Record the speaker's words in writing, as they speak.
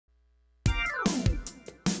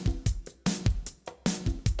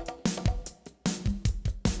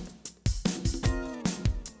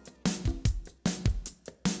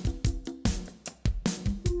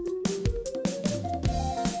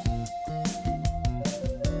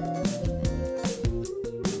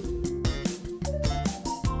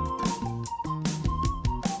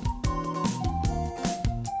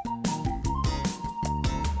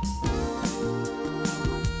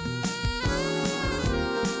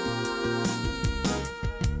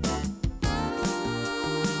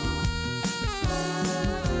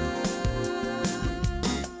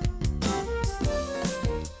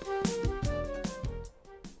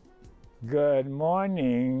Good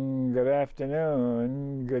morning, good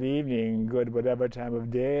afternoon, good evening, good whatever time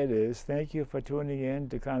of day it is. Thank you for tuning in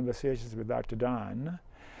to Conversations with Dr. Don.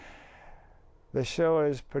 The show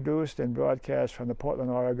is produced and broadcast from the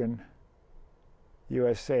Portland, Oregon,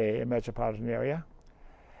 USA metropolitan area.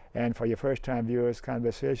 And for your first-time viewers,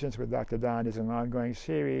 Conversations with Dr. Don is an ongoing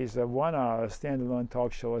series of one-hour standalone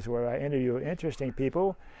talk shows where I interview interesting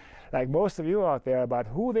people, like most of you out there, about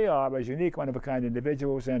who they are as unique, one-of-a-kind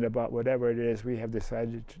individuals, and about whatever it is we have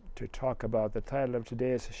decided to talk about. The title of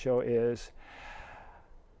today's show is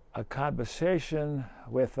A Conversation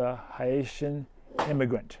with a Haitian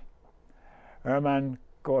Immigrant, Herman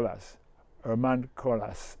Colas. Herman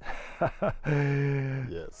Colas.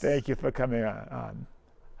 Yes. Thank you for coming on.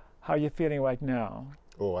 How are you feeling right now?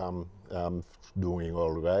 Oh, I'm doing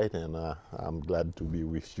all right, and I'm glad to be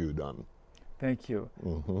with you, Don. Thank you.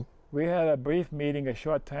 Mm-hmm. We had a brief meeting a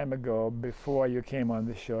short time ago before you came on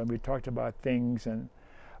the show, and we talked about things and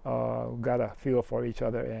got a feel for each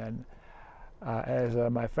other. And as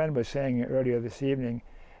my friend was saying earlier this evening,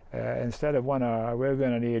 instead of 1 hour, we're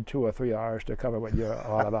going to need 2 or 3 hours to cover what you're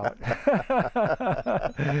all about.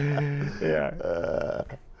 Yeah.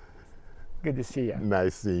 Good to see you.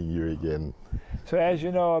 Nice seeing you again. So as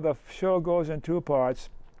you know, the show goes in 2 parts.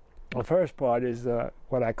 The first part is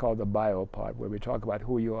what I call the bio part, where we talk about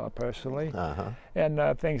who you are personally and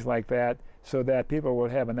things like that, so that people will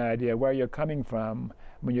have an idea where you're coming from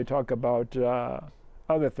when you talk about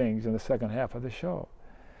other things in the second half of the show.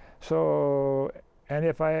 So, and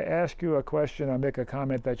if I ask you a question or make a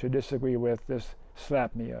comment that you disagree with, just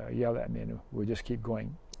slap me or yell at me, and we'll just keep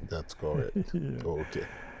going. That's correct. Yeah. Okay.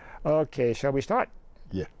 Okay, shall we start?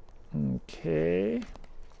 Yeah. Okay.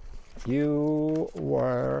 You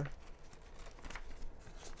were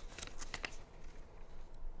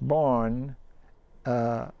born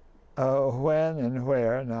when and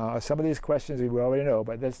where? Now, some of these questions we already know,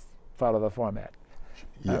 but let's follow the format.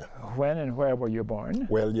 Yeah. When and where were you born?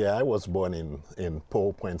 Well, yeah, I was born in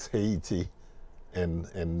Port-au-Prince, Haiti, in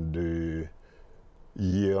the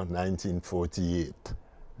year 1948.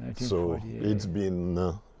 1948. So it's been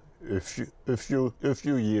a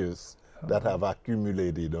few years that have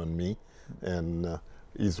accumulated on me, and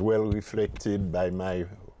is well reflected by my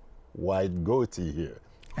white goatee here.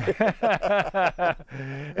 And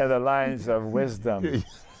the lines of wisdom.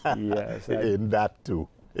 Yes. And that too,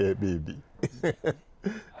 baby.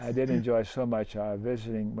 I did enjoy so much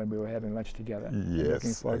visiting when we were having lunch together. Yes,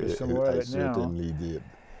 looking forward to some more of it now. I certainly did.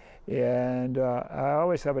 And I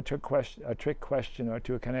always have a trick question or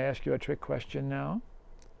two. Can I ask you a trick question now?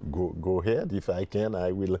 Go ahead. If I can,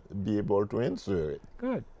 I will be able to answer it.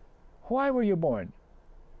 Good. Why were you born?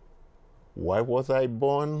 Why was I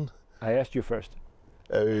born? I asked you first.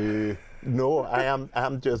 No,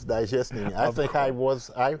 I'm just digesting. I think I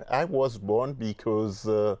was born because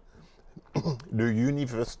the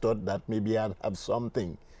universe thought that maybe I'd have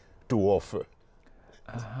something to offer.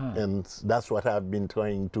 And that's what I've been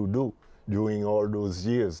trying to do during all those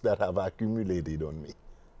years that have accumulated on me.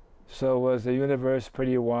 So was the universe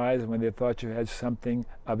pretty wise when they thought you had something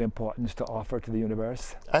of importance to offer to the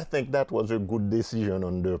universe? I think that was a good decision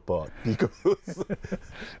on their part,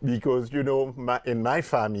 because you know, in my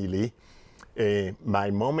family,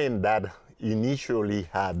 my mom and dad initially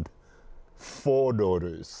had 4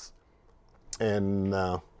 daughters, and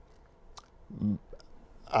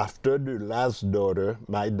after the last daughter,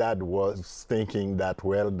 my dad was thinking that,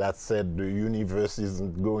 well, that said the universe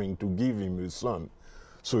isn't going to give him a son.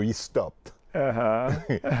 So he stopped.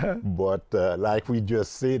 But like we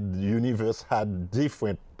just said, the universe had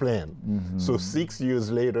different plans. So 6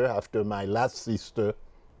 years later, after my last sister,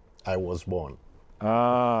 I was born.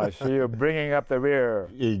 So you're bringing up the rear.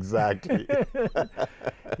 Exactly.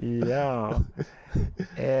 Yeah.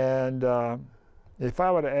 And if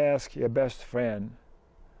I were to ask your best friend,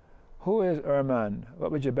 who is Herman?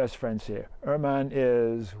 What would your best friend say? Herman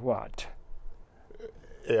is what?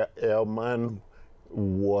 Herman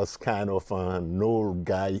was kind of an old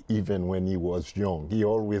guy even when he was young. He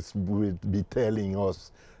always would be telling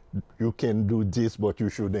us, you can do this, but you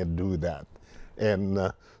shouldn't do that.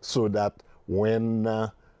 And so that when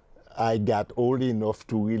I got old enough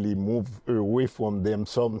to really move away from them,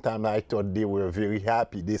 sometimes I thought they were very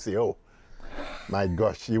happy. They say, oh, my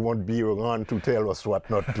gosh, he won't be around to tell us what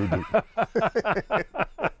not to do.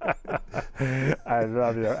 I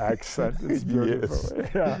love your accent. It's beautiful.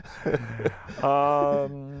 Yes. Yeah.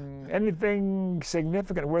 Anything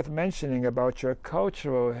significant worth mentioning about your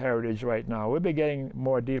cultural heritage right now? We'll be getting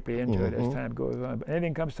more deeply into it as time goes on. But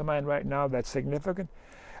anything comes to mind right now that's significant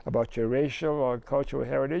about your racial or cultural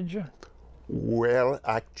heritage? Well,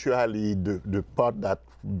 actually, the part that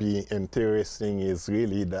be interesting is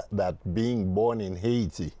really that being born in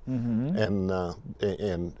Haiti and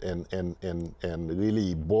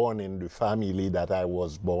really born in the family that I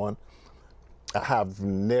was born, I have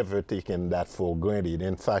never taken that for granted.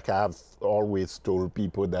 In fact, I've always told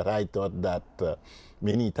people that I thought that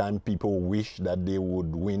many times people wish that they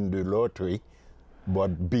would win the lottery,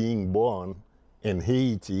 but being born in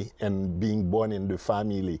Haiti and being born in the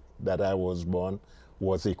family that I was born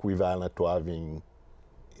was equivalent to having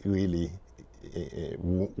really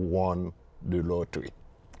won the lottery.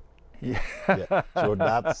 Yeah. Yeah. So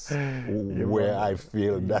that's where I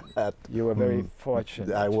feel that you were very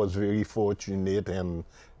fortunate. I was very fortunate, and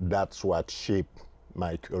that's what shaped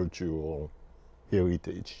my cultural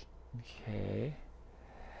heritage. Okay.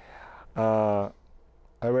 A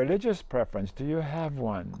religious preference, do you have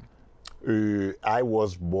one? I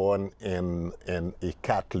was born in a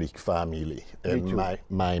Catholic family, and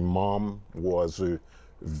my mom was a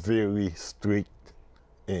very strict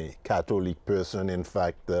Catholic person. In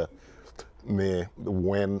fact, when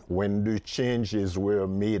the changes were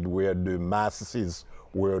made where the masses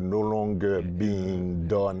were no longer being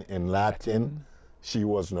done in Latin, she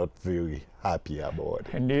was not very happy about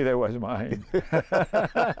it. And neither was mine.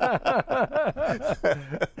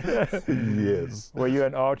 Yes. Were you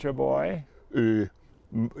an altar boy?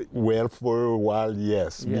 Well, for a while,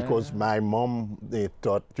 yes, because my mom, they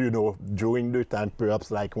thought, during the time,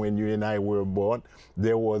 perhaps like when you and I were born,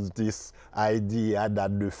 there was this idea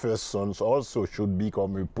that the first sons also should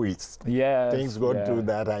become a priest. Yes. Things got to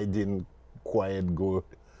that, I didn't quite go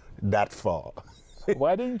that far.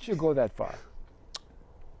 Why didn't you go that far?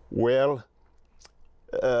 Well,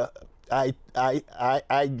 I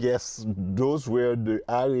guess those were the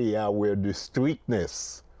area where the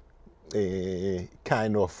strictness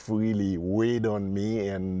kind of really weighed on me,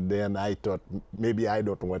 and then I thought maybe I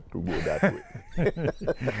don't want to go that way.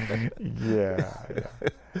 Yeah.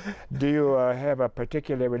 Do you have a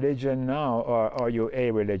particular religion now, or are you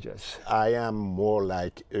a-religious? I am more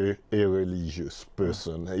like a religious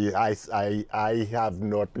person. I have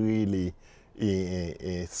not really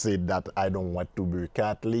said that I don't want to be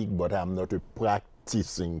Catholic, but I'm not a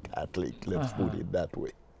practicing Catholic, let's put it that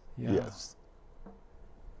way. Yeah. Yes.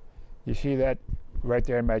 You see that right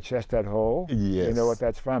there in my chest, that hole? Yes. You know what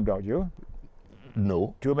that's from, don't you?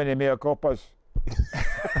 No. Too many mea culpas.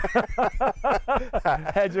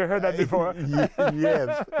 Had you heard that before?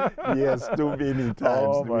 Yes, too many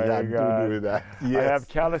times we had to do that. Yes. I have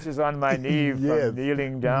calluses on my knee from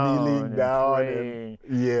kneeling down and praying.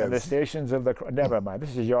 Yes. And the stations of the never mind.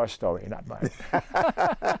 This is your story, not mine.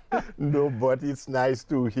 No, but it's nice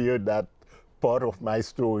to hear that part of my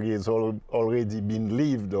story has already been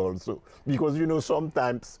lived also. Because,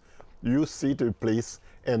 sometimes you sit a place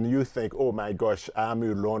and you think, oh my gosh, I'm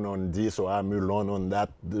alone on this or I'm alone on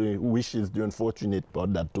that, which is the unfortunate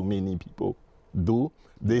part that too many people do.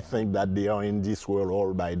 They think that they are in this world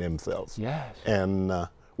all by themselves. Yes. And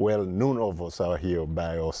well, none of us are here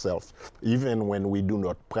by ourselves. Even when we do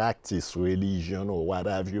not practice religion or what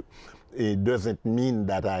have you, it doesn't mean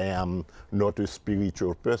that I am not a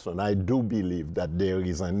spiritual person. I do believe that there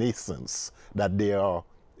is an essence, that there are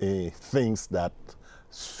things that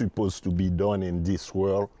supposed to be done in this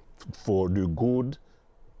world for the good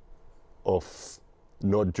of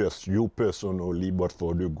not just you personally, but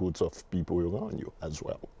for the goods of people around you as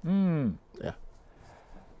well.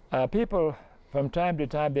 Yeah. People, from time to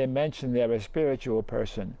time, they mention they're a spiritual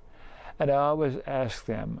person. And I always ask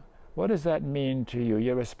them, what does that mean to you?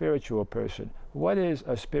 You're a spiritual person. What is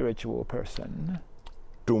a spiritual person?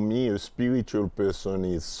 To me, a spiritual person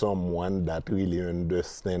is someone that really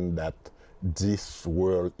understands that this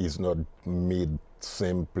world is not made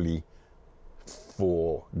simply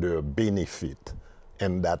for their benefit,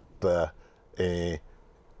 and that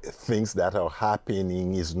things that are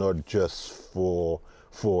happening is not just for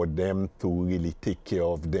them to really take care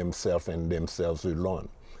of themselves and themselves alone.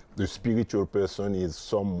 The spiritual person is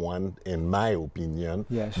someone, in my opinion,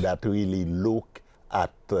 that really look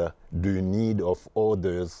at the need of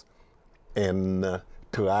others and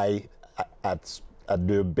try at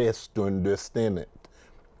their best to understand it.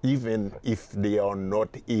 Even if they are not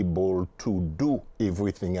able to do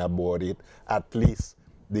everything about it, at least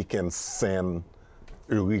they can send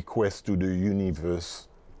a request to the universe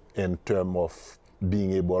in terms of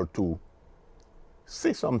being able to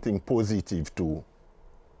say something positive to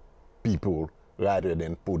people rather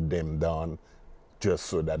than put them down just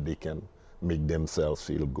so that they can make themselves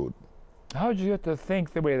feel good. How did you get to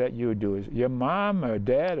think the way that you do? Is your mom or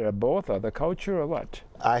dad or both, or the culture, or what?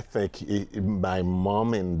 I think my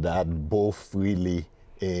mom and dad both really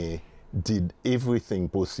did everything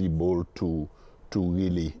possible to to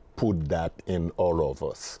really put that in all of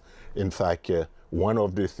us. In fact, one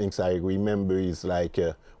of the things I remember is like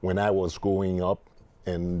when I was growing up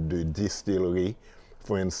in the distillery,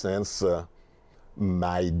 for instance,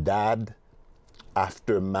 my dad,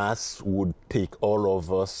 after Mass, would take all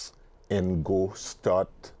of us and go start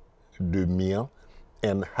the meal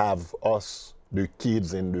and have us, the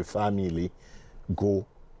kids in the family, go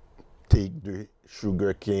take the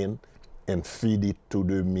sugar cane and feed it to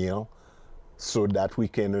the meal so that we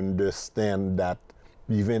can understand that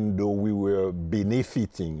even though we were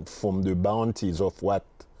benefiting from the bounties of what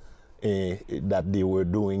that they were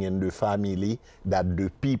doing in the family, that the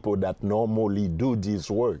people that normally do this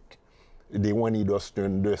work, they wanted us to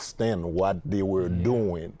understand what they were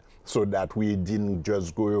doing so that we didn't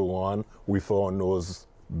just go around with our nose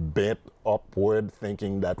bent upward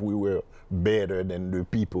thinking that we were better than the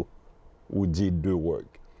people who did the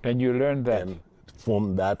work. And you learned that? And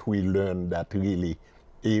from that we learned that really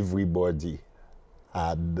everybody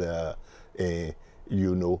had,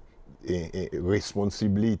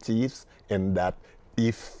 responsibilities, and that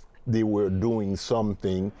if they were doing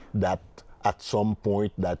something that at some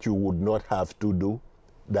point that you would not have to do,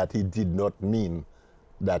 that it did not mean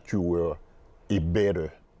that you were a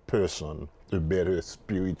better person, a better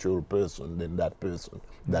spiritual person than that person,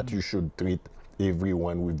 that you should treat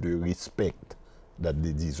everyone with the respect that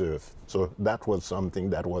they deserve. So that was something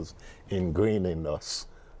that was ingrained in us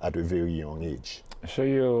at a very young age. So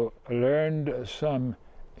you learned some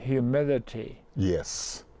humility.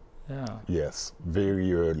 Yes. Yeah. Yes,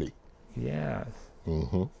 very early. Yes.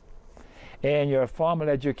 Mm-hmm. And your formal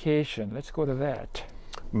education, let's go to that.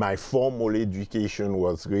 My formal education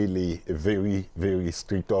was really very, very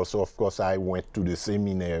strict. Also, of course, I went to the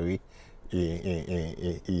seminary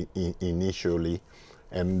initially,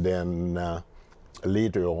 and then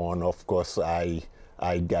later on, of course, I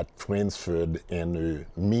got transferred in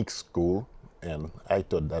a mixed school, and I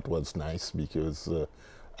thought that was nice because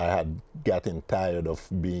I had gotten tired of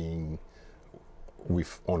being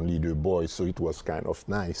with only the boys, so it was kind of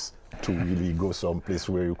nice to really go someplace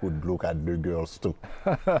where you could look at the girls too.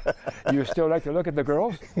 You still like to look at the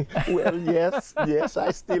girls? Well, yes,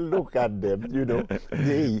 I still look at them,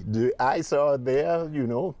 the eyes are there,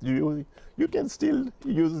 you can still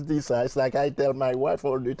use these eyes. Like I tell my wife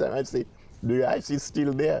all the time, I say, the eyes is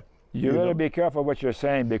still there. You better be careful what you're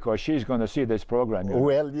saying because she's going to see this program.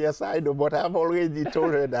 Well, yes, I know, but I've already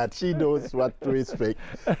told her that she knows what to expect.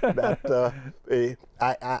 That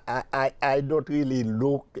I don't really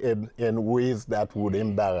look in ways that would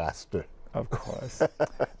embarrass her. Of course.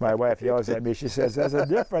 My wife yells at me. She says, there's a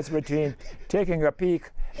difference between taking a peek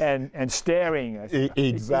and staring.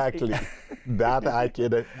 Exactly. That I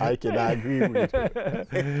can agree with her.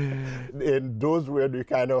 And those were the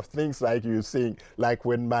kind of things like you saying, like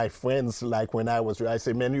when my friends, like when I was, I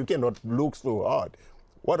say, man, you cannot look so hard.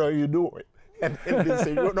 What are you doing? And then they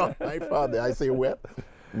say, you're not my father. I say, well,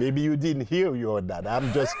 maybe you didn't hear your dad.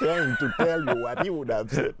 I'm just trying to tell you what he would have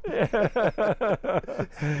said.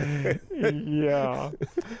 Yeah.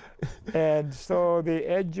 And so the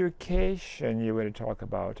education you were to talk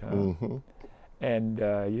about, huh? Mm-hmm. And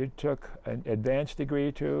you took an advanced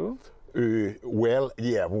degree too? Well,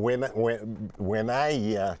 yeah. When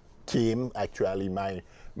I came, actually,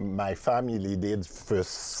 my family did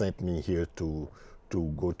first sent me here to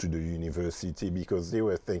go to the university because they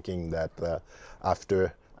were thinking that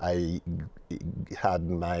after I had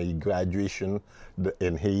my graduation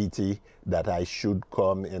in Haiti, that I should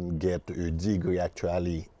come and get a degree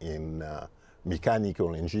actually in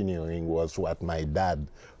mechanical engineering was what my dad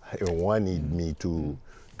wanted me to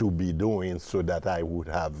be doing, so that I would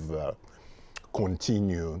have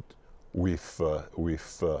continued with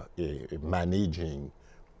managing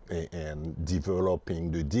and developing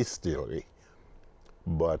the distillery.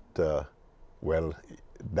 But well,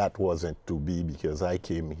 that wasn't to be because I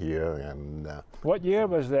came here and... What year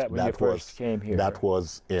was that when you first came here? That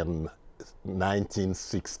was in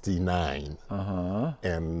 1969. Uh-huh.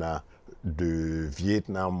 And the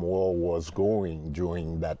Vietnam War was going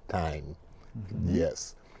during that time. Mm-hmm.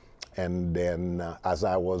 Yes. And then as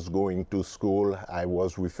I was going to school, I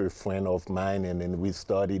was with a friend of mine, and then we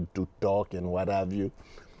started to talk and what have you.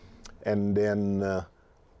 And then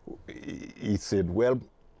he said, well,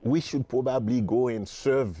 we should probably go and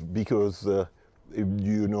serve because,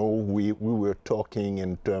 we were talking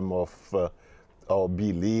in terms of our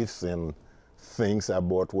beliefs and things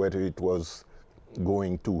about whether it was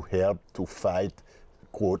going to help to fight,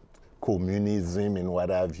 quote, communism and what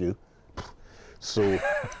have you. So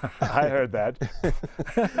I heard that.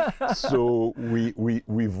 So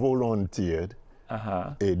we volunteered,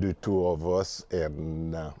 uh-huh. The two of us,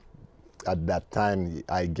 and at that time,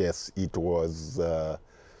 I guess it was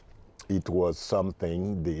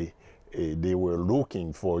something they were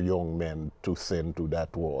looking for young men to send to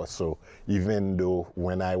that war. So even though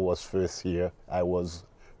when I was first here, I was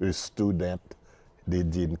a student, they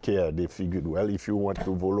didn't care. They figured, well, if you want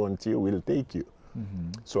to volunteer, we'll take you.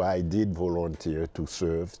 So I did volunteer to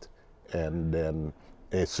serve, and then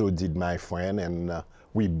so did my friend, and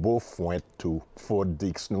we both went to Fort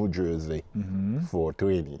Dix, New Jersey for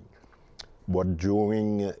training. But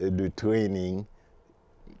during the training,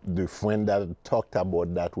 the friend that talked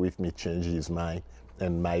about that with me changed his mind,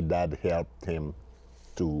 and my dad helped him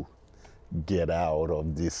to get out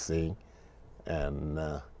of this thing. And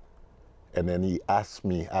then he asked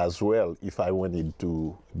me as well if I wanted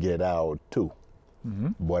to get out too.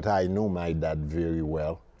 But I knew my dad very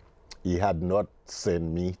well. He had not sent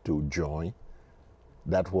me to join.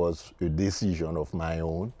 That was a decision of my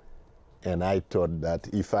own. And I thought that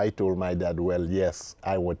if I told my dad, well, yes,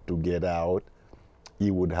 I want to get out,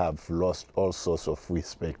 he would have lost all sorts of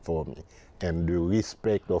respect for me. And the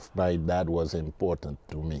respect of my dad was important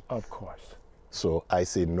to me. Of course. So I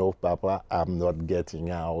said, no, Papa, I'm not getting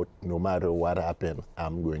out. No matter what happened,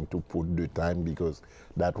 I'm going to put the time, because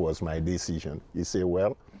that was my decision. He said,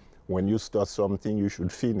 well, when you start something, you should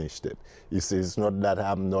finish it. He says, it's not that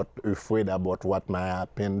I'm not afraid about what might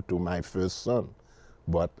happen to my first son,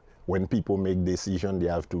 but when people make decisions, they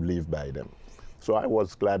have to live by them. So I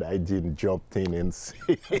was glad I didn't jump in and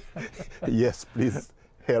say, yes, please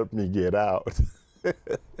help me get out.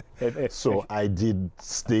 So I did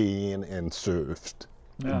stay in and served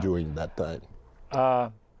during that time.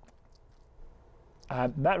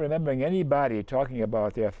 I'm not remembering anybody talking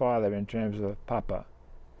about their father in terms of Papa,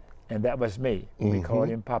 and that was me. We called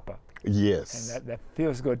him Papa. Yes. And that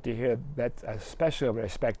feels good to hear. That's a special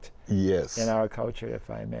respect in our culture, if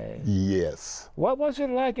I may. Yes. What was it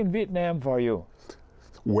like in Vietnam for you?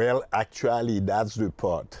 Well, actually, that's the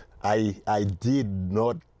part. I did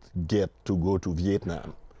not get to go to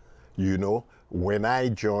Vietnam. You know, when I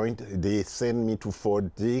joined, they sent me to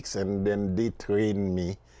Fort Dix, and then they trained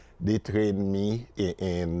me. They trained me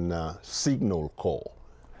in Signal Corps,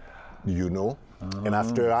 you know. And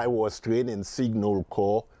after I was trained in Signal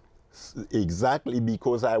Corps, exactly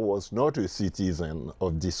because I was not a citizen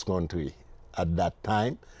of this country at that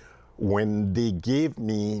time, when they gave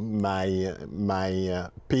me my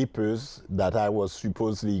papers that I was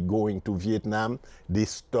supposedly going to Vietnam, they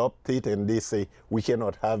stopped it and they say, we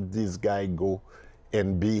cannot have this guy go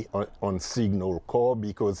and be on Signal Corps,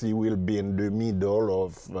 because he will be in the middle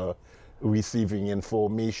of receiving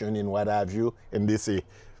information and what have you. And they say,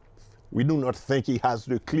 we do not think he has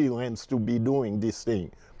the clearance to be doing this thing.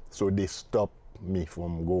 So they stopped me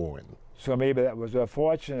from going. So maybe that was a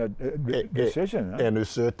fortunate decision. Huh? In a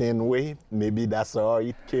certain way, maybe that's how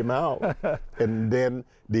it came out. And then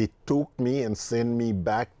they took me and sent me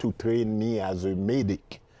back to train me as a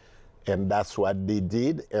medic. And that's what they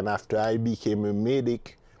did. And after I became a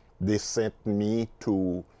medic, they sent me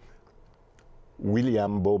to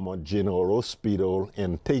William Beaumont General Hospital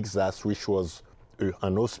in Texas, which was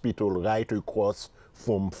an hospital right across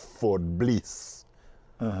from Fort Bliss.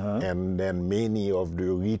 And then many of the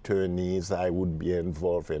returnees I would be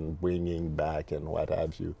involved in bringing back and what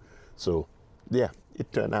have you. So, yeah,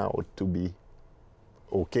 it turned out to be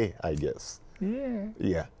okay, I guess. Yeah.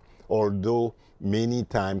 Yeah. Although many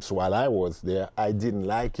times while I was there, I didn't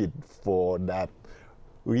like it for that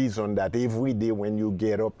reason that every day when you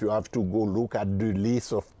get up, you have to go look at the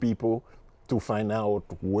list of people to find out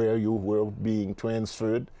where you were being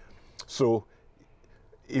transferred. So,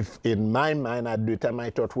 if in my mind at the time I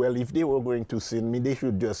thought, well, if they were going to send me, they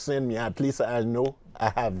should just send me. At least I know I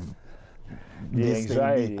have the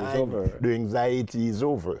anxiety is over. The anxiety is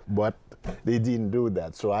over. But they didn't do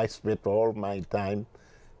that. So I spent all my time,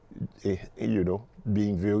 you know,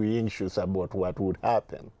 being very anxious about what would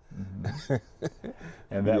happen.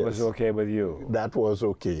 And that was okay with you? That was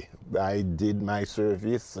okay. I did my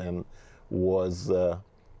service and was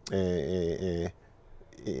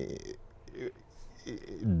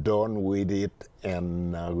done with it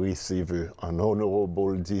and receive an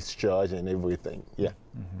honorable discharge and everything. Yeah.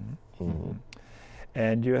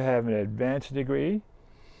 And you have an advanced degree?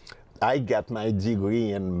 I got my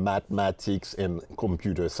degree in mathematics and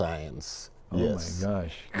computer science. Yes. Oh my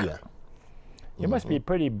gosh. Yeah. You must be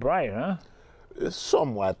pretty bright, huh?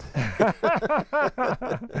 Somewhat.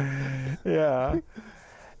 Yeah.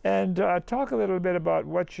 And talk a little bit about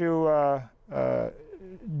what you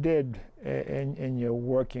did in your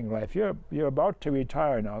working life. You're about to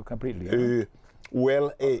retire now completely. Huh?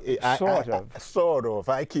 Well, sort of. Sort of.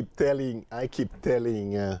 I keep telling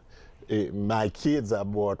my kids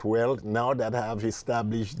about, well, now that I have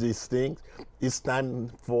established these things, it's time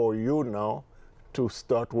for you now to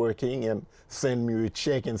start working and send me a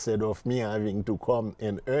check instead of me having to come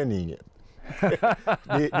and earning it.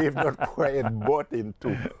 They've not quite bought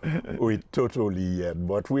into it totally yet,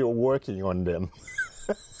 but we're working on them.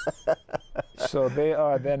 So they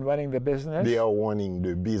are then running the business? They are running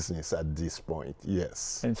the business at this point,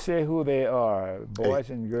 yes. And say who they are, boys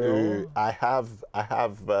and girls? I have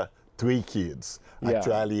 3 kids. Yeah.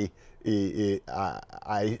 Actually,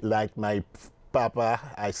 I like my papa,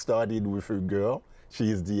 I started with a girl. She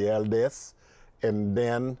is the eldest. And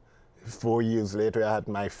then 4 years later, I had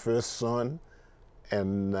my first son.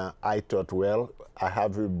 And I thought, well, I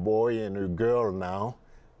have a boy and a girl now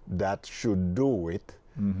that should do it.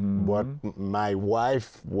 Mm-hmm. But my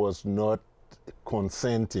wife was not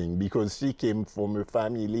consenting because she came from a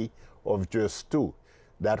family of just 2.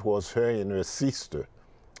 That was her and her sister.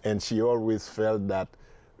 And she always felt that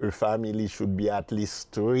her family should be at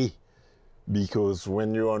least 3, because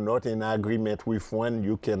when you are not in agreement with one,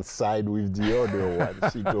 you can side with the other one,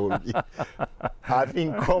 she told me.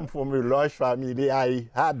 Having come from a large family, I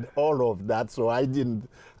had all of that, so I didn't,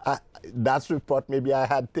 that's the part maybe I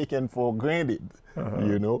had taken for granted,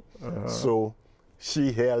 you know. So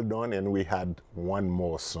she held on, and we had 1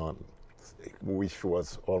 more son, which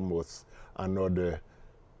was almost another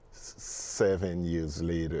 7 years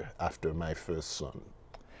later after my first son.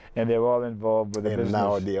 And they're all involved with the business? And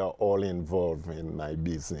now they are all involved in my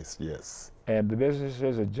business, yes. And the business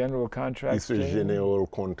is a general contracting? It's a general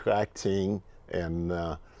contracting, and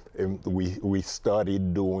we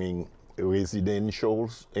started doing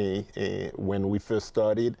residentials when we first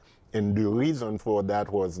started. And the reason for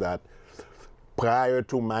that was that prior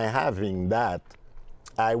to my having that,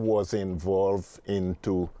 I was involved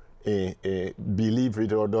into, believe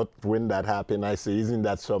it or not, when that happened, I say, isn't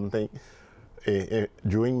that something?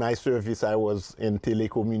 During my service, I was in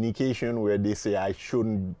telecommunication, where they say I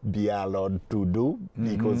shouldn't be allowed to do,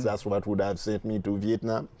 because that's what would have sent me to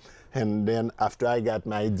Vietnam. And then after I got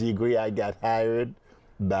my degree, I got hired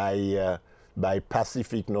by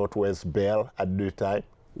Pacific Northwest Bell at the time,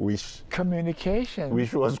 which was communication.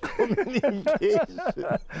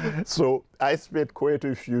 So I spent quite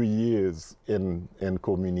a few years in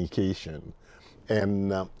communication,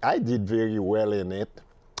 and I did very well in it.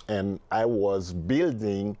 And I was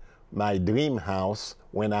building my dream house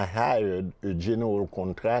when I hired a general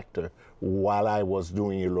contractor while I was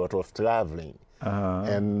doing a lot of traveling.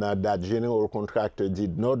 And that general contractor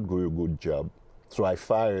did not do a good job. So I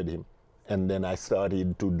fired him. And then I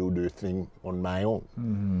started to do the thing on my own.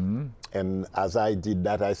 And as I did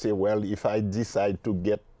that, I said, well, if I decide to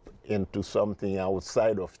get into something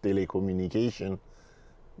outside of telecommunication,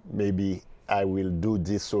 maybe I will do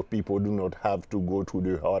this so people do not have to go through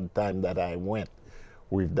the hard time that I went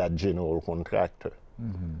with that general contractor.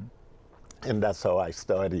 And that's how I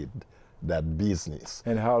started that business.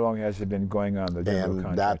 And how long has it been going on, the general contracting?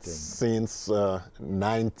 And that's since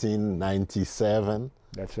 1997.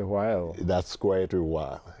 That's a while. That's quite a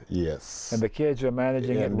while, yes. And the kids are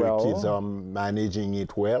managing it well? And the kids are managing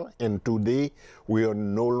it well. And today, we are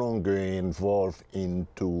no longer involved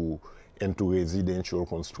into residential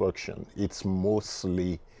construction. It's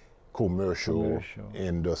mostly commercial,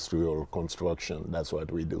 industrial construction. That's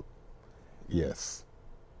what we do. Yes.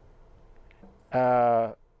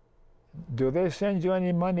 Do they send you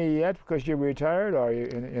any money yet because you're retired, or are you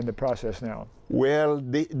in the process now? Well,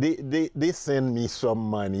 they send me some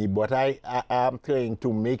money, but I'm trying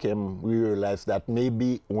to make them realize that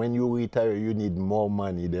maybe when you retire, you need more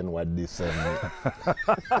money than what they send me.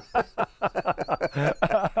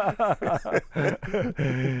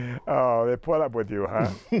 Oh, they put up with you,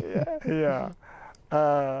 huh? Yeah.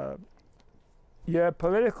 Your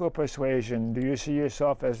political persuasion, do you see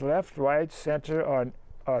yourself as left, right, center, or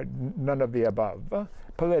none of the above,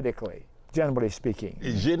 politically, generally speaking?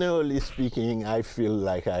 Generally speaking, I feel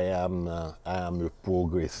like I am a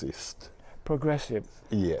progressist. Progressive?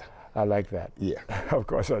 Yeah. I like that. Yeah. Of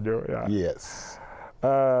course I do, yeah. Yes.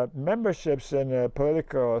 Memberships in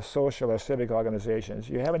political, social, or civic organizations.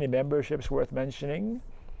 Do you have any memberships worth mentioning?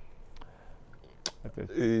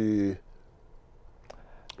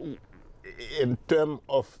 In terms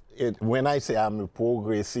of, when I say I'm a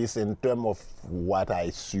progressist, in terms of what I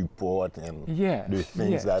support and the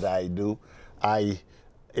things that I do, I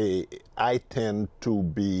tend to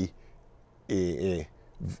be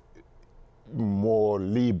more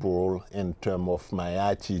liberal in terms of my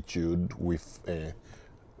attitude with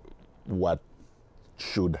what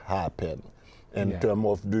should happen. In terms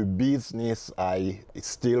of the business, I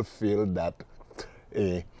still feel that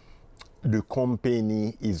the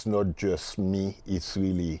company is not just me, it's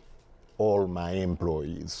really all my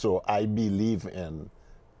employees. So I believe in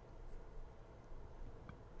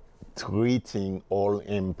treating all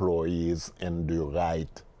employees in the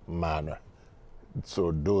right manner.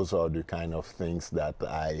 So those are the kind of things that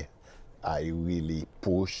I really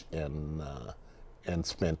push and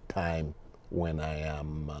spend time when I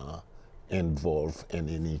am involved in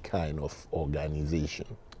any kind of organization.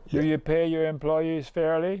 Do you pay your employees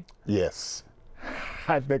fairly? Yes.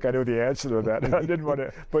 I think I knew the answer to that. I didn't want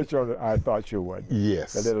to put you on the, I thought you would.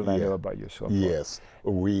 Yes. The little I know about you so far. Yes.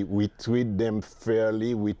 We treat them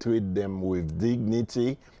fairly, we treat them with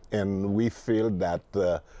dignity, and we feel that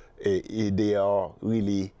they are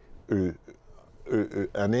really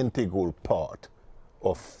an integral part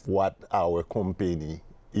of what our company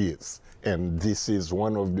is. And this is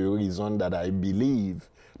one of the reasons that I believe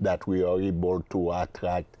that we are able to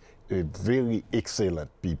attract very excellent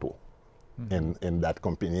people in that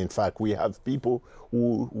company. In fact, we have people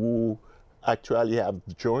who actually have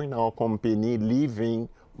joined our company, leaving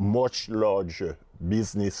much larger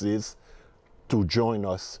businesses to join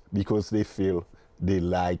us because they feel they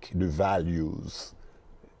like the values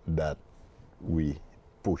that we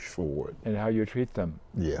push forward. And how you treat them.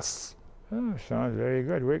 Yes. Oh, sounds very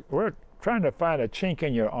good. We're trying to find a chink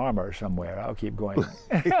in your armor somewhere. I'll keep going.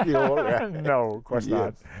 You're all right. No, of course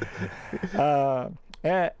Yes. not.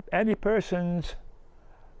 Any persons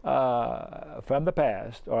from the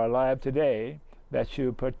past or alive today that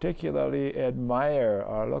you particularly admire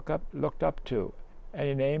or looked up to?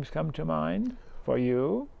 Any names come to mind for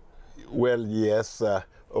you? Well, yes,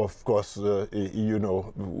 of course, you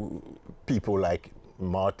know, people like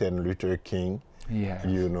Martin Luther King, Yes.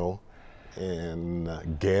 you know, and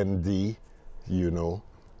Gandhi, you know,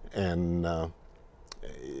 and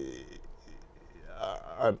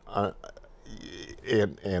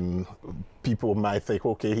people might think,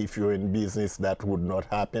 okay, if you're in business, that would not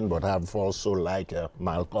happen, but I've also like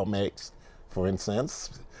Malcolm X, for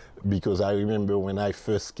instance, because I remember when I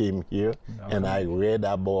first came here and I read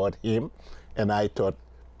about him, and I thought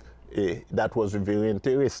that was a very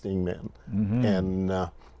interesting man. And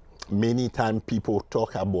many times people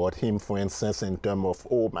talk about him, for instance, in terms of,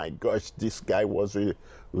 oh my gosh, this guy was a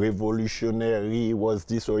revolutionary, he was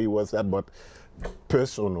this or he was that. But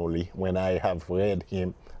personally, when I have read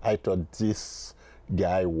him, I thought this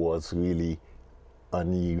guy was really a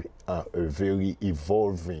very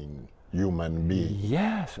evolving human being.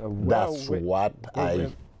 Yes. That's what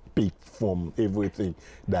I picked from everything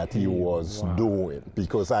that he was doing,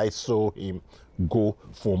 because I saw him go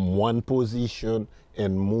from one position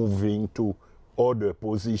and moving to other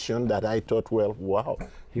position that I thought, well, wow,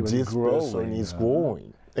 this person is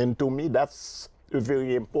growing. And to me, that's a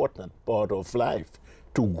very important part of life,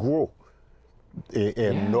 to grow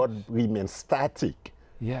and not remain static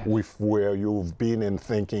with where you've been and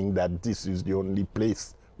thinking that this is the only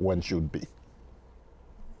place one should be.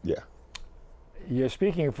 Yeah. You're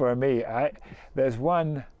speaking for me. There's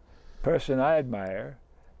one person I admire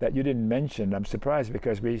that you didn't mention. I'm surprised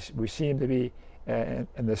because we seem to be in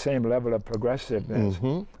the same level of progressiveness.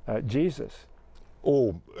 Jesus.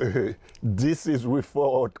 Oh, this is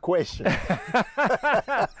without question.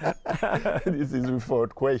 This is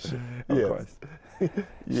without question. Of Yes. course.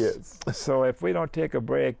 Yes. So if we don't take a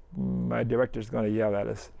break, my director's going to yell at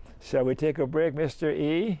us. Shall we take a break, Mr.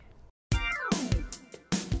 E?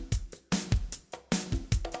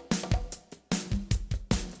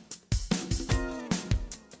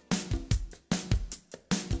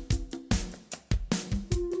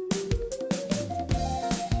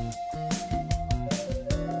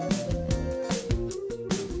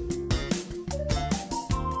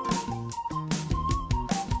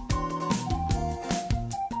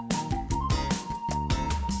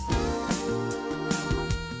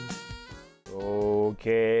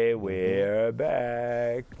 Okay, we're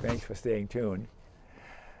back. Thanks for staying tuned.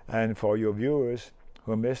 And for your viewers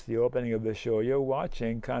who missed the opening of the show, you're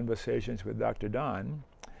watching Conversations with Dr. Don.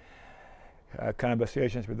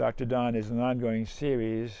 Conversations with Dr. Don is an ongoing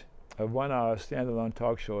series of 1-hour standalone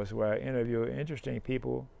talk shows where I interview interesting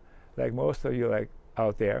people, like most of you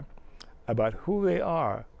out there, about who they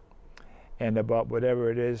are and about whatever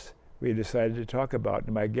it is we decided to talk about.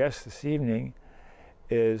 And my guest this evening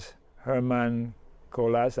is Herman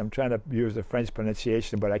Colas. I'm trying to use the French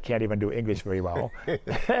pronunciation, but I can't even do English very well.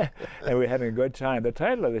 And we're having a good time. The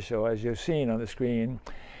title of the show, as you've seen on the screen,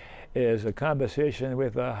 is A Conversation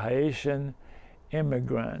with a Haitian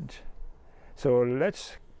Immigrant. So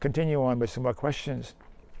let's continue on with some more questions.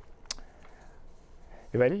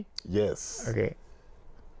 You ready? Yes. Okay.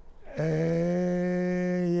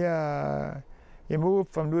 You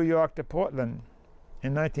moved from New York to Portland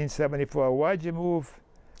in 1974. Why did you move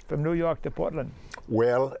from New York to Portland?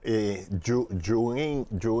 Well,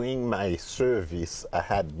 during my service, I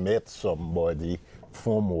had met somebody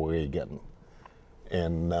from Oregon.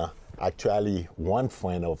 And actually, one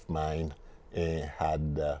friend of mine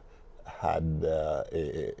had a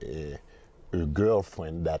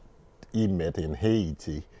girlfriend that he met in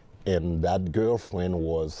Haiti, and that girlfriend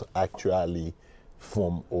was actually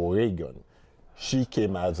from Oregon. She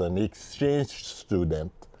came as an exchange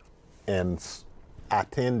student and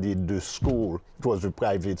attended the school. It was a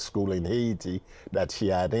private school in Haiti that she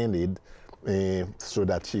attended so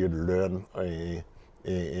that she would learn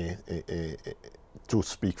to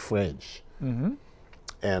speak French. Mm-hmm.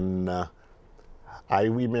 And I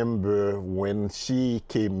remember when she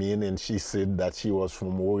came in and she said that she was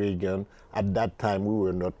from Oregon. At that time, we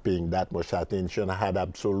were not paying that much attention. I had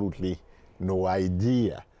absolutely no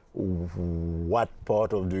idea what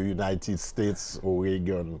part of the United States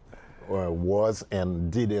Oregon was,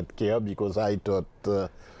 and didn't care because I thought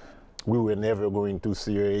we were never going to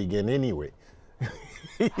see her again anyway.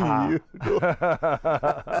 You know?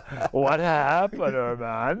 What happened,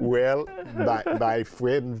 man? Well, my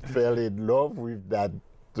friend fell in love with that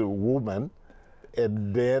woman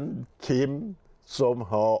and then came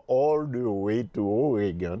somehow all the way to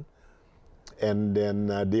Oregon, and then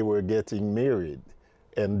they were getting married.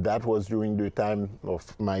 And that was during the time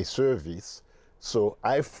of my service. So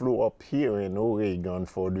I flew up here in Oregon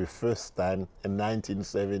for the first time in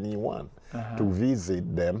 1971 to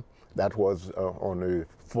visit them. That was on the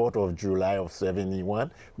 4th of July of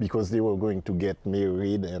 71, because they were going to get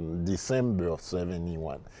married in December of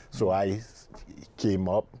 71. So I came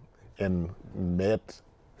up and met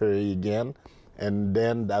her again. And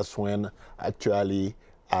then that's when actually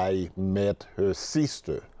I met her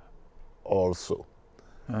sister also.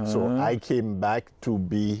 So I came back to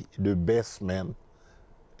be the best man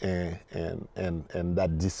and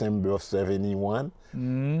that December of 71.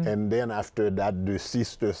 And then after that, the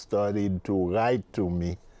sister started to write to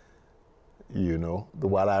me, you know,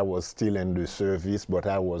 while I was still in the service, but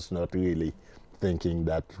I was not really thinking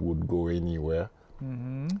that would go anywhere.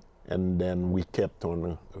 And then we kept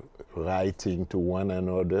on writing to one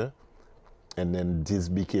another, and then this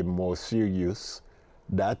became more serious.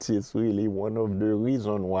 That is really one of the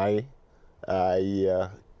reasons why I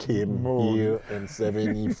came here in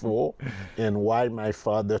 74 and why my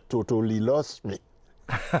father totally lost me.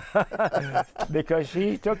 Because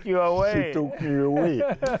she took you away. She took me away.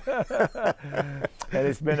 And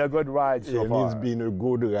it's been a good ride so far. It's been a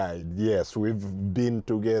good ride, yes. We've been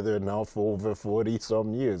together now for over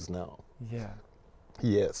 40-some years now. Yeah.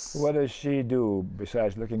 Yes. What does she do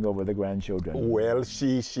besides looking over the grandchildren? Well,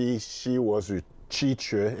 she was a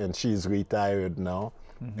teacher, and she's retired now.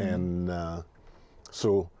 And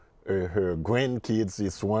so her grandkids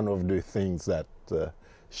is one of the things that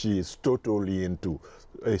she is totally into.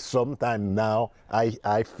 Sometime now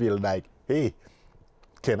I feel like, hey,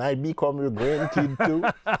 can I become a grandkid too?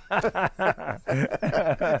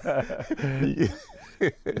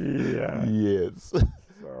 Yeah. Yes.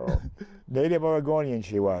 So, Native Oregonian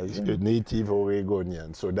she was. A native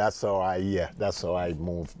Oregonian. So that's how I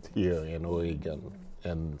moved here in Oregon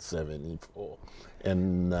in 74.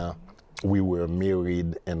 And we were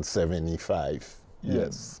married in 75.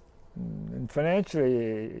 Yes. And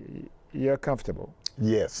financially, you're comfortable.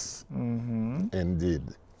 Yes.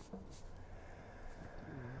 Indeed.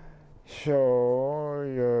 So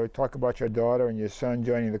you talk about your daughter and your son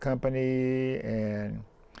joining the company, and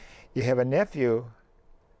you have a nephew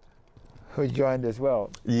who joined as well.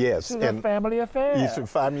 Yes. This is a family affair. It's a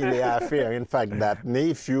family affair. In fact, that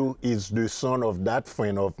nephew is the son of that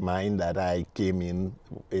friend of mine that I came in,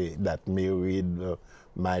 that married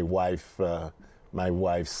my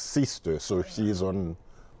wife's sister. So she's on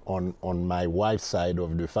my wife's side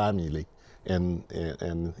of the family, and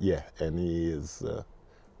he is a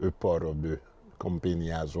part of the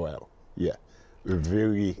company as well. Yeah, a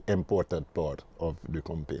very important part of the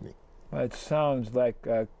company. Well, it sounds like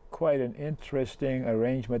quite an interesting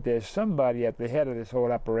arrangement. There's somebody at the head of this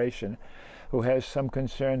whole operation who has some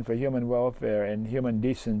concern for human welfare and human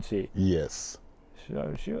decency. Yes.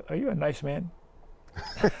 So, are you a nice man?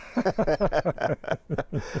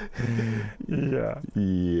 Yeah.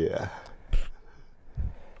 Yeah.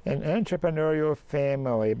 An entrepreneurial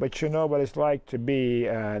family, but you know what it's like to be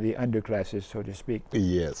the underclasses, so to speak.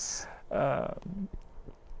 Yes.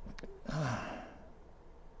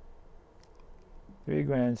 Three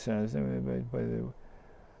grandsons. You're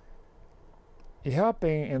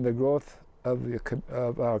helping in the growth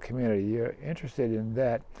of our community. You're interested in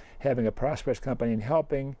that, having a prosperous company and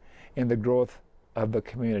helping in the growth of the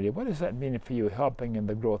community. What does that mean for you, helping in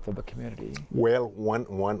the growth of the community? Well,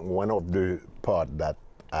 one of the part that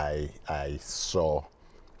I saw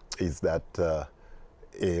is that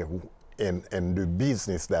in the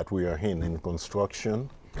business that we are in construction,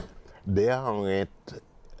 there aren't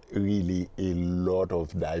really a lot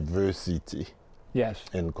of diversity Yes.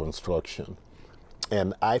 in construction.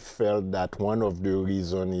 And I felt that one of the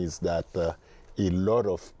reasons is that a lot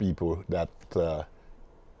of people that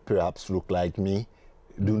perhaps look like me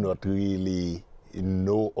do not really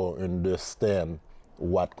know or understand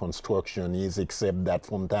what construction is, except that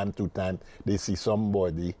from time to time they see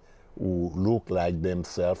somebody who look like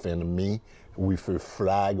themselves and me with a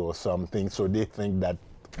flag or something, so they think that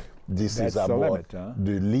this That's is about the limit, huh?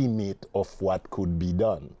 the limit of what could be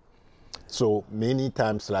done. So many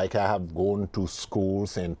times, like I have gone to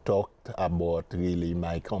schools and talked about really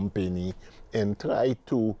my company and try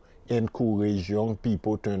to encourage young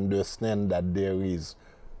people to understand that there is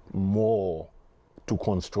more to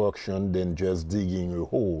construction than just digging a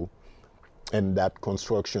hole, and that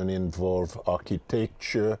construction involves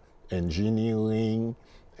architecture, engineering,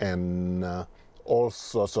 and all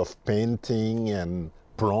sorts of painting and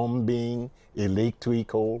plumbing,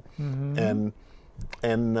 electrical, and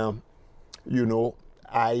you know,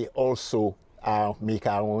 I also make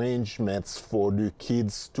arrangements for the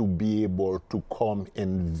kids to be able to come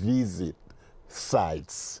and visit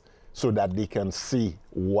sites so that they can see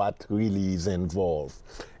what really is involved.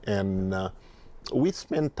 And we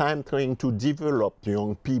spend time trying to develop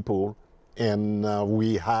young people, and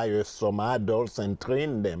we hire some adults and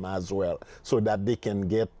train them as well so that they can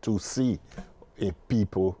get to see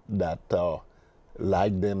people that are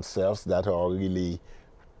like themselves, that are really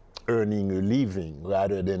earning a living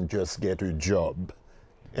rather than just get a job.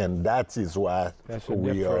 And that is what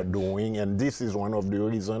we are doing. And this is one of the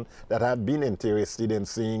reasons that I've been interested in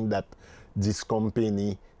seeing that this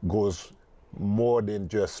company goes more than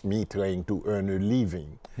just me trying to earn a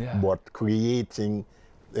living, but creating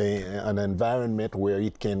an environment where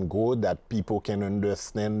it can go, that people can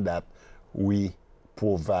understand that we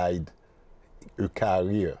provide a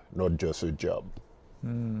career, not just a job.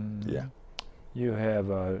 Yeah. You have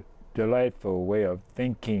a delightful way of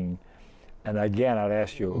thinking. And again, I'll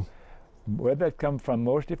ask you, where did that come from?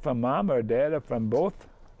 Mostly from mom or dad, or from both?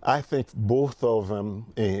 I think both of them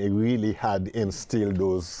really had instilled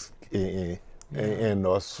those in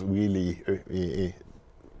us really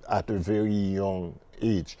at a very young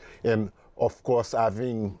age. And of course,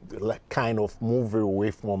 having kind of moved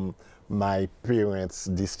away from my parents'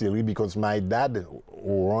 distillery, because my dad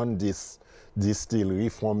ran this distillery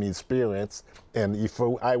from his parents, and if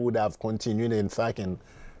I would have continued, in fact, in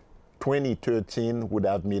 2013 would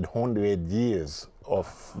have made 100 years of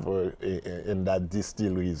in that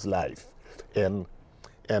distillery's life. And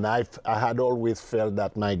I had always felt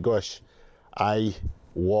that, my gosh, I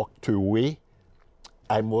walked away,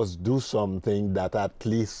 I must do something that at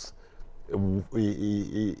least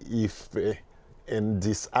if in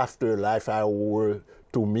this afterlife I were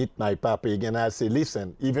to meet my papa again, I say,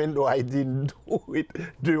 listen, even though I didn't do it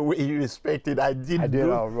the way you expected, I did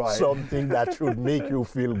do something that should make you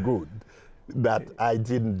feel good. That I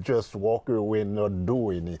didn't just walk away and not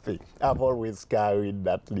do anything. I've always carried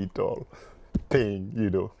that little thing, you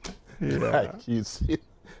know. Like you see.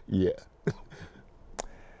 Yeah.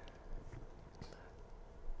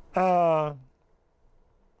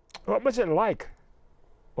 What was it like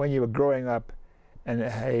when you were growing up in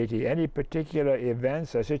Haiti? Any particular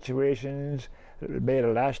events or situations that made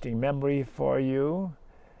a lasting memory for you?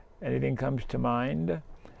 Anything comes to mind?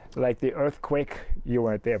 Like the earthquake, you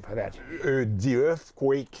weren't there for that. The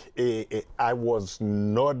earthquake, I was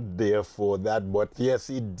not there for that, but yes,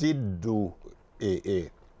 it did do a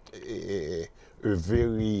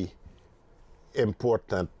very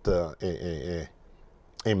important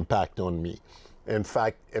impact on me. In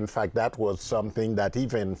fact, that was something that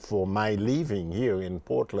even for my living here in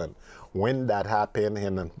Portland, when that happened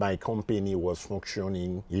and my company was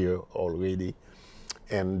functioning here already,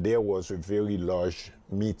 and there was a very large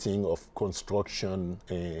meeting of construction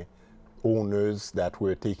owners that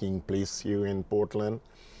were taking place here in Portland.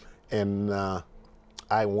 And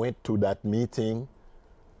I went to that meeting,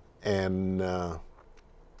 and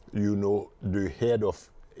you know, the head of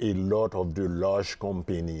a lot of the large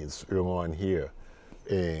companies around here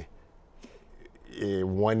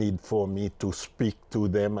wanted for me to speak to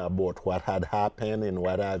them about what had happened and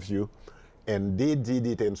what have you. And they did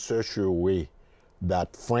it in such a way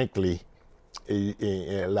that, frankly,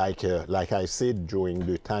 like I said during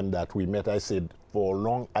the time that we met, I said, for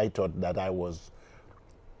long I thought that I was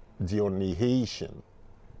the only Haitian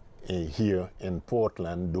here in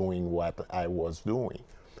Portland doing what I was doing.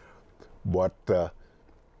 But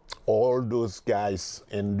all those guys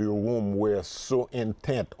in the room were so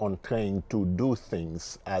intent on trying to do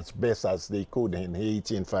things as best as they could in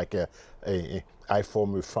Haiti. In fact, I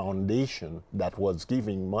formed a foundation that was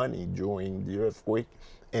giving money during the earthquake,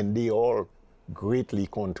 and they all greatly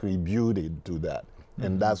contributed to that. Mm-hmm.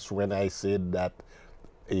 And that's when I said that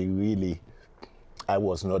I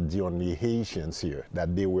was not the only Haitians here,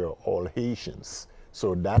 that they were all Haitians.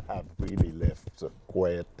 So that have really left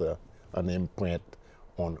quite an imprint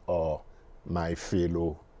on my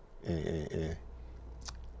fellow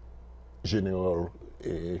general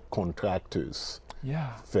contractors.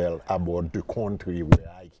 Yeah. Felt about the country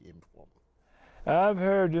where I came from. I've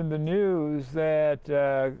heard in the news that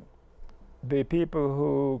the people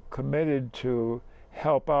who committed to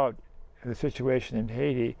help out the situation in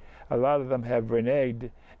Haiti, a lot of them have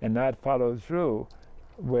reneged and not followed through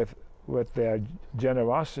with their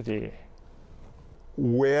generosity.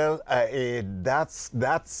 Well, that's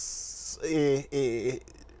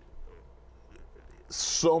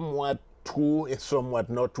somewhat true, somewhat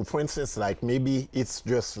not true. For instance, like maybe it's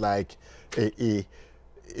just like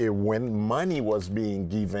when money was being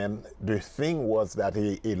given, the thing was that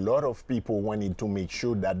a lot of people wanted to make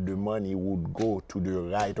sure that the money would go to the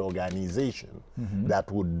right organization that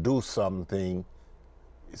would do something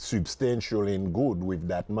substantial and good with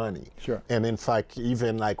that money. Sure. And in fact,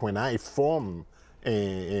 even like when I formed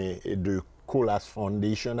the Colas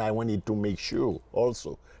Foundation, I wanted to make sure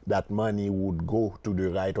also that money would go to the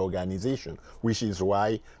right organization, which is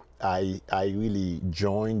why I really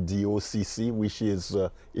joined DOCC, which is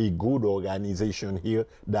a good organization here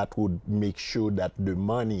that would make sure that the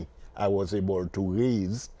money I was able to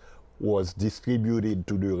raise was distributed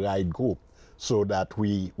to the right group, so that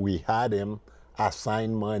we had them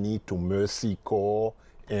assign money to Mercy Corps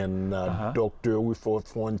and Doctor Without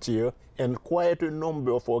Frontier, and quite a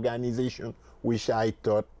number of organizations which I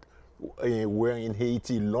thought were in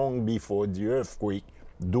Haiti long before the earthquake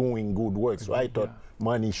doing good work. So I thought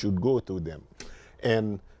money should go to them.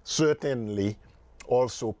 And certainly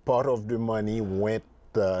also part of the money went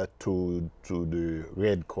to the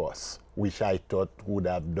Red Cross, which I thought would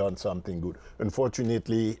have done something good.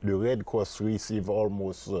 Unfortunately, the Red Cross received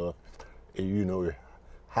almost $500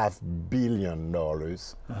 million,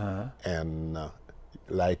 and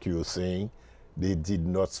like you're saying, they did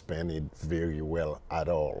not spend it very well at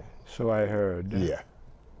all. So I heard. Yeah.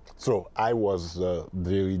 So I was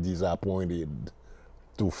very disappointed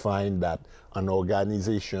to find that an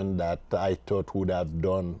organization that I thought would have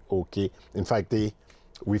done okay. In fact,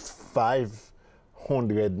 with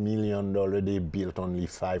 $500 million, they built only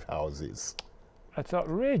 5 houses. That's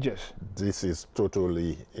outrageous. This is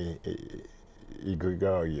totally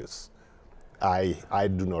egregious. I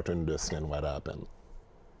do not understand what happened.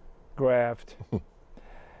 Graft.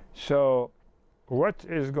 So what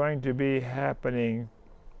is going to be happening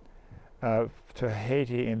to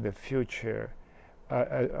Haiti in the future?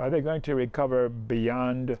 Are they going to recover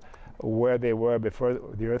beyond where they were before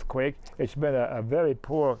the earthquake? It's been a very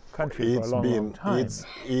poor country for a long time.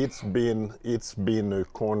 It's been a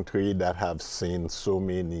country that have seen so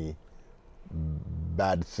many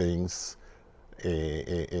bad things.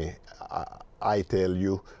 I tell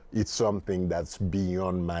you, it's something that's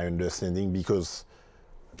beyond my understanding, because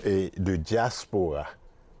the diaspora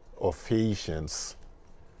of Haitians,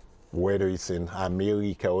 whether it's in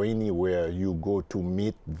America or anywhere you go to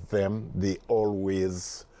meet them, they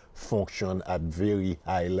always function at very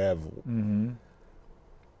high level.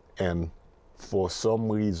 And for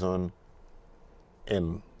some reason,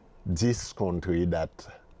 in this country that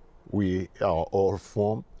we are all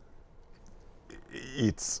from,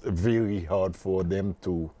 it's very hard for them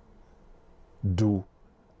to do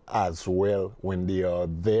as well when they are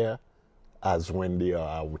there as when they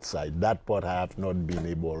are outside. That part I have not been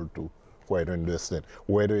able to quite understand,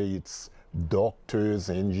 whether it's doctors,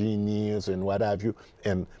 engineers, and what have you.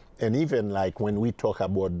 And even like when we talk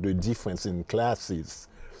about the difference in classes,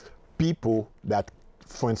 people that,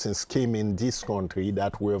 for instance, came in this country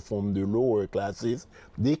that were from the lower classes,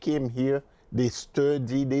 they came here, they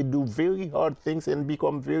study, they do very hard things and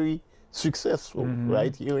become very successful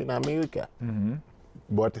right here in America.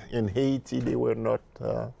 But in Haiti, they were not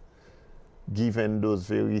given those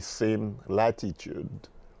very same latitude,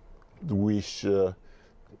 which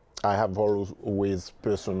I have always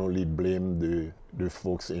personally blamed the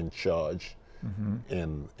folks in charge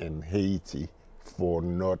in Haiti for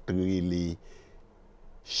not really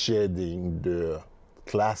shedding the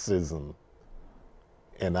classism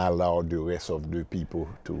and allow the rest of the people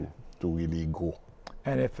to really go.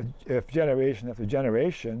 And if generation after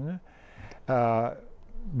generation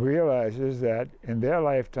realizes that in their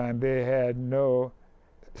lifetime they had no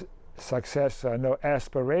success, no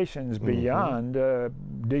aspirations beyond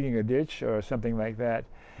digging a ditch or something like that,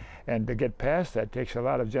 and to get past that takes a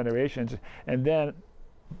lot of generations. And then,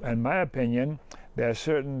 in my opinion, there are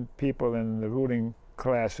certain people in the ruling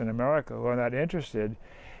class in America who are not interested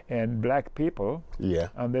in black people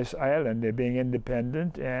on this island. They're being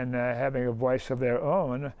independent and having a voice of their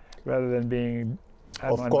own rather than being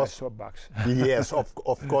on my soapbox. Yes, of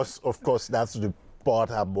course, that's the part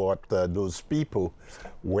about those people.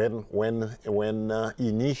 When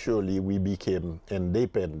initially we became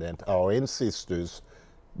independent, our ancestors,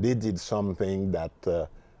 they did something that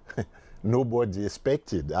nobody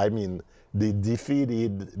expected. I mean, they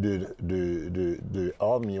defeated the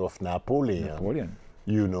army of Napoleon.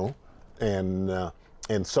 You know,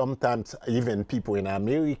 and sometimes even people in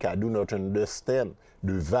America do not understand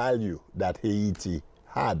the value that Haiti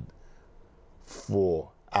had for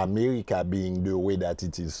America being the way that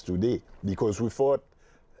it is today. Because without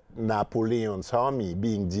Napoleon's army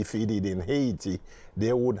being defeated in Haiti,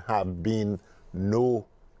 there would have been no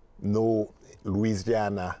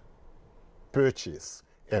Louisiana Purchase.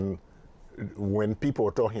 And when people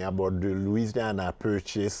are talking about the Louisiana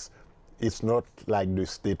Purchase, it's not like the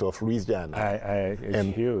state of Louisiana.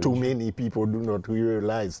 It's huge. Too many people do not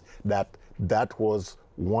realize that that was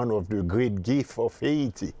one of the great gifts of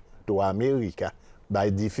Haiti to America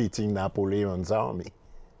by defeating Napoleon's army.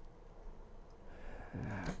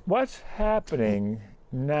 What's happening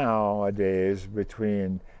nowadays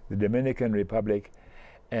between the Dominican Republic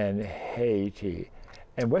and Haiti?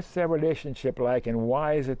 And what's their relationship like, and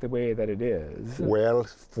why is it the way that it is? Well,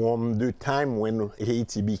 from the time when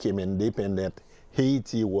Haiti became independent,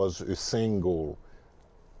 Haiti was a single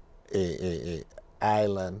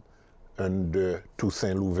island under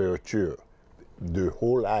Toussaint Louverture. The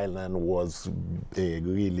whole island was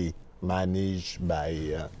really managed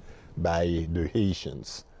by the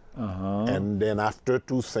Haitians. And then after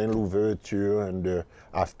Toussaint Louverture and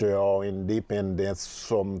after our independence,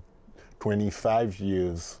 some 25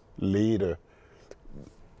 years later,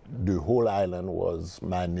 the whole island was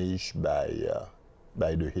managed by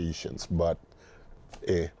the Haitians. But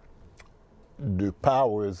the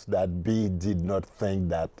powers that be did not think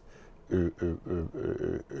that a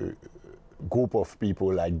group of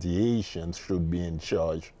people like the Haitians should be in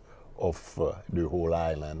charge of the whole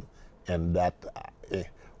island. And that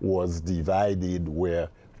was divided where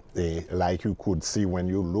like you could see when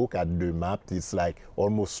you look at the map, it's like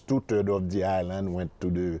almost 2/3 of the island went to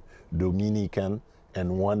the Dominican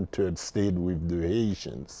and 1/3 stayed with the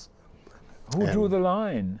Haitians. Who drew the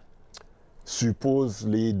line?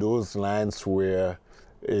 Supposedly those lines were,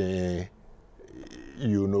 you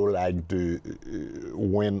know, like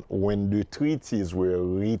when the treaties were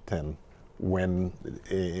written, when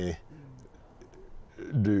the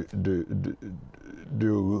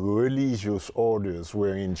religious orders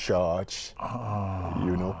were in charge,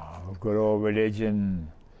 you know. Good old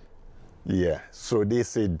religion. Yeah, so they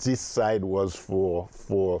said this side was for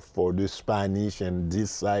the Spanish and this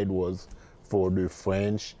side was for the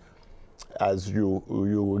French. As you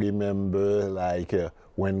remember, like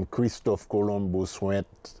when Christopher Columbus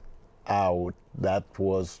went out, that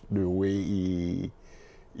was the way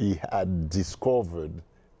he had discovered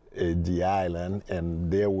the island, and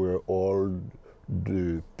there were all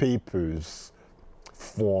the papers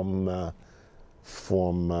from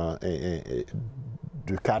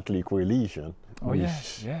the Catholic religion,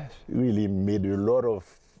 which really made a lot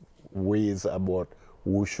of ways about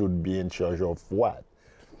who should be in charge of what.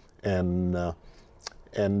 And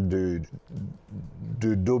the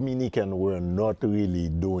Dominican were not really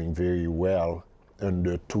doing very well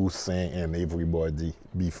under Toussaint and everybody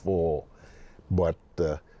before, but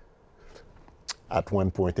at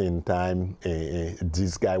one point in time,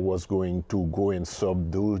 this guy was going to go and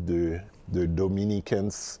subdue the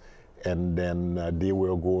Dominicans, and then they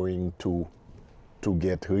were going to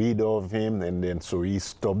get rid of him, and then so he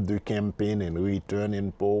stopped the campaign and returned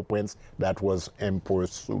in Port-au-Prince. That was Emperor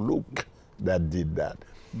Suluk that did that.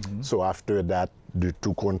 So after that, the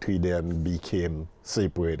two countries then became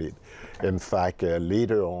separated. In fact,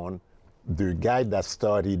 later on, the guy that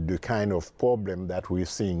started the kind of problem that we're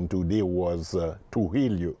seeing today was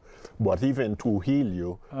Trujillo. But even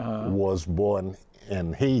Trujillo was born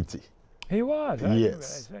in Haiti. He was?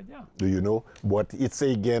 Yes. Do you know? But it's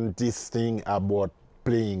again this thing about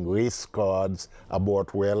playing race cards,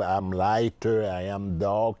 about, well, I'm lighter, I am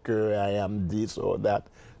darker, I am this or that.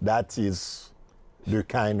 That is the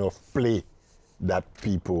kind of play that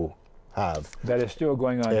people have. That is still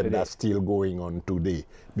going on And today. that's still going on today,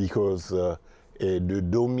 because the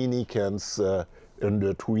Dominicans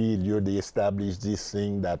under Trujillo, they established this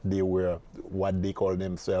thing that they were what they call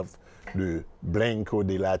themselves the Blanco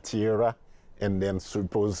de la Tierra, and then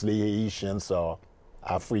supposedly Haitians are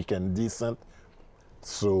African descent.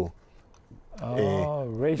 So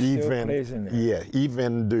race still plays in there. yeah,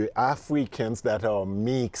 even the Africans that are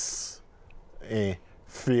mixed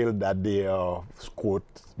feel that they are, quote,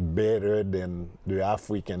 better than the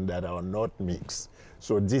African that are not mixed.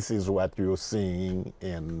 So this is what you're seeing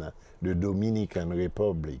in the Dominican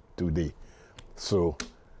Republic today. So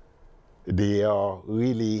they are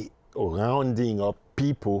really rounding up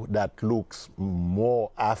people that looks more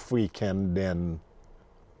African than,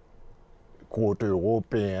 quote,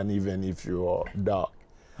 European, even if you are dark.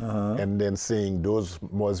 And then saying those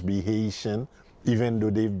must be Haitian, even though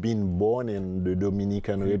they've been born in the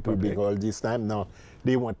Dominican Republic all this time. Now,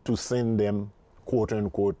 they want to send them, quote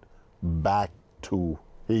unquote, back to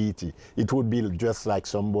Haiti. It would be just like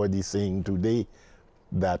somebody saying today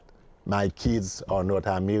that my kids are not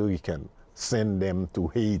American, send them to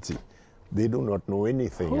Haiti. They do not know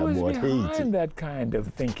anything about Haiti. Who's behind that kind of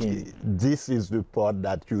thinking? This is the part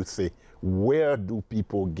that you say, where do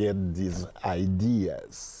people get these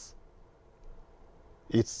ideas?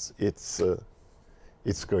 It's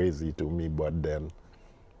crazy to me, but then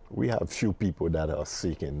we have few people that are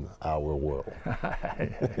sick in our world.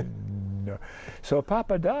 No. So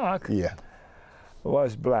Papa Doc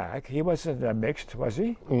was black. He wasn't mixed, was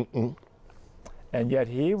he? Mm-mm. And yet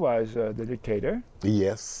he was the dictator.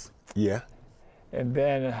 Yes, yeah. And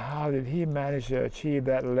then how did he manage to achieve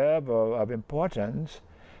that level of importance,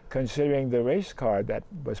 considering the race card that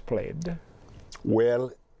was played?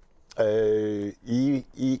 Well,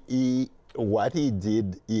 what he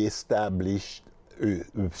did, he established a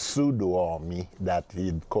pseudo-army that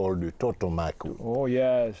he'd called the Totomaco. Oh,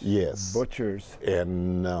 yes. Yes. Butchers.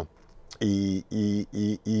 And he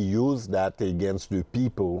used that against the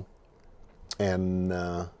people, and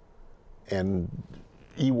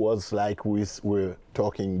he was, like we were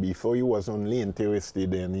talking before, he was only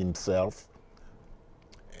interested in himself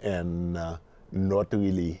and not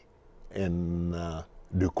really in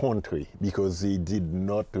the country, because he did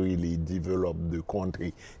not really develop the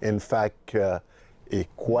country. In fact,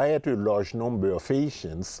 quite a large number of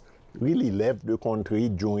Haitians really left the country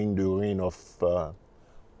during the reign of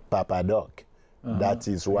Papa Doc. That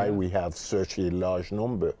is why we have such a large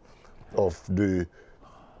number of the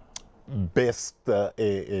best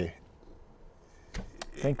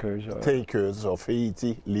thinkers of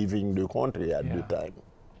Haiti leaving the country at the time.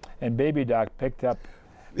 And Baby Doc picked up.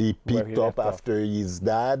 He picked up after his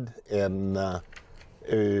dad, and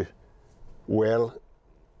well,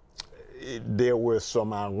 there was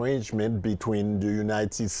some arrangement between the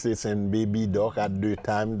United States and Baby Doc at the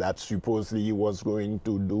time that supposedly he was going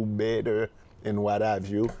to do better and what have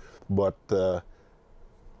you, but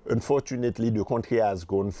unfortunately the country has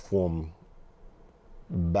gone from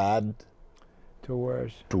bad to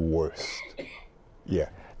worse. Yeah.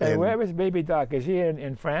 And where is Baby Doc? Is he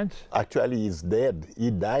in France? Actually, he's dead. He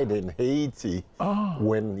died in Haiti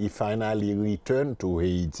when he finally returned to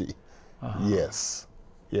Haiti. Yes.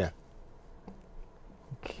 Yeah.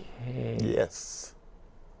 Okay. Yes.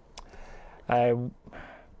 I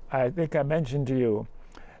think I mentioned to you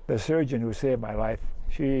the surgeon who saved my life.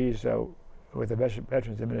 She's with the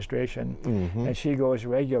Veterans Administration, and she goes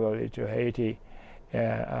regularly to Haiti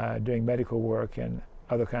doing medical work and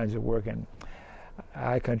other kinds of work, and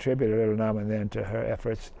I contribute a little now and then to her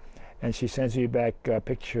efforts, and she sends me back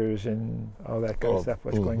pictures and all that kind of stuff,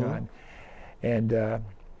 what's going on. And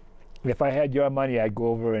if I had your money, I'd go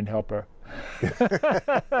over and help her.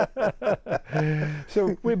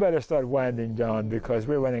 So we better start winding down because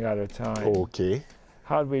we're running out of time. Okay.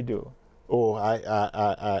 How'd we do? Oh,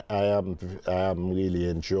 I am really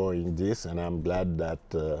enjoying this, and I'm glad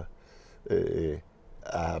that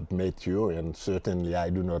I have met you, and certainly I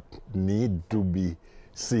do not need to be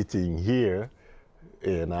sitting here,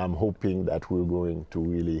 and I'm hoping that we're going to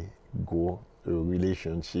really go a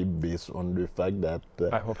relationship based on the fact that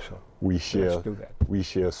I hope so. We share Let's do that. We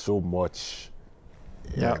share so much.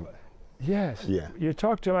 Now, yes. Yeah. You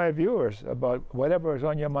talk to my viewers about whatever is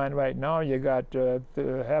on your mind right now. You got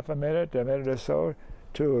half a minute or so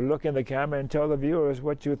to look in the camera and tell the viewers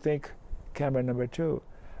what you think camera number 2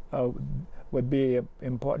 would be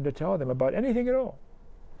important to tell them about anything at all.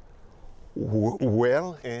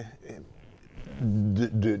 Well,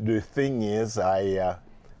 the thing is,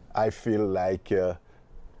 I feel like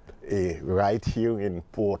right here in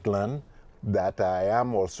Portland that I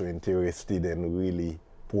am also interested in really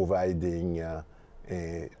providing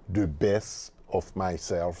the best of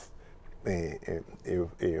myself to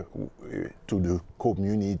the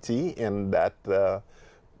community, and that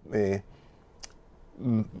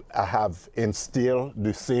I have instilled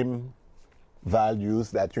the same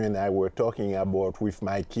values that you and I were talking about with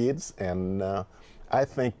my kids, and I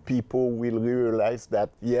think people will realize that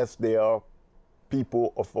yes, there are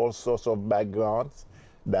people of all sorts of backgrounds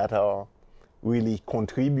that are really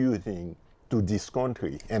contributing to this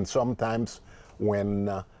country. And sometimes when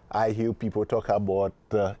I hear people talk about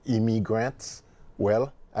immigrants,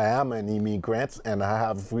 well, I am an immigrant and I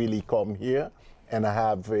have really come here and I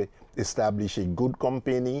have established a good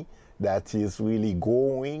company that is really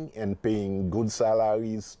growing and paying good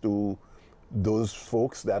salaries to those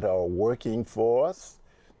folks that are working for us.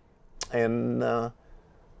 And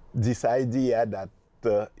this idea that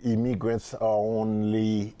immigrants are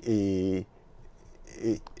only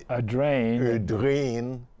a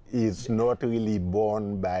drain is not really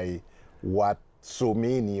borne by what so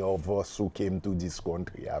many of us who came to this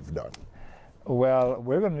country have done. Well,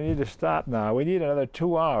 we're going to need to stop now. We need another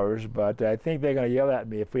 2 hours, but I think they're going to yell at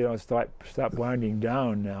me if we don't stop winding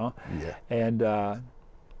down now. Yeah. And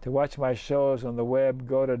to watch my shows on the web,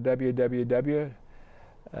 go to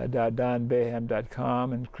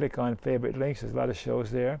www.donbaham.com and click on favorite links. There's a lot of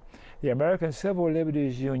shows there. The American Civil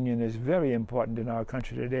Liberties Union is very important in our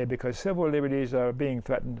country today because civil liberties are being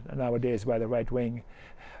threatened nowadays by the right wing.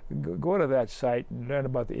 Go to that site and learn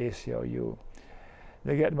about the ACLU.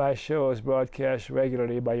 They get my shows broadcast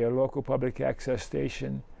regularly by your local public access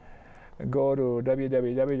station. Go to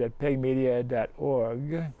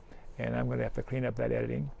www.pegmedia.org, and I'm going to have to clean up that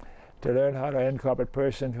editing. To learn how to end corporate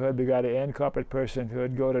personhood, we got to end corporate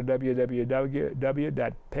personhood. Go to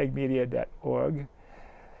www.pegmedia.org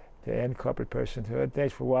to end corporate personhood.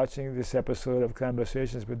 Thanks for watching this episode of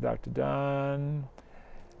Conversations with Dr. Don.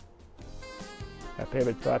 My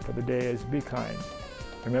favorite thought for the day is be kind.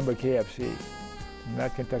 Remember KFC,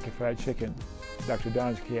 not Kentucky Fried Chicken. Dr.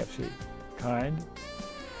 Don's KFC. Kind,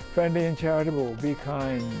 friendly and charitable. Be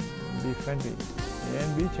kind, be friendly,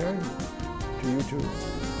 and be charitable to you too.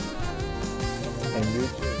 And you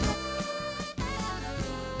too.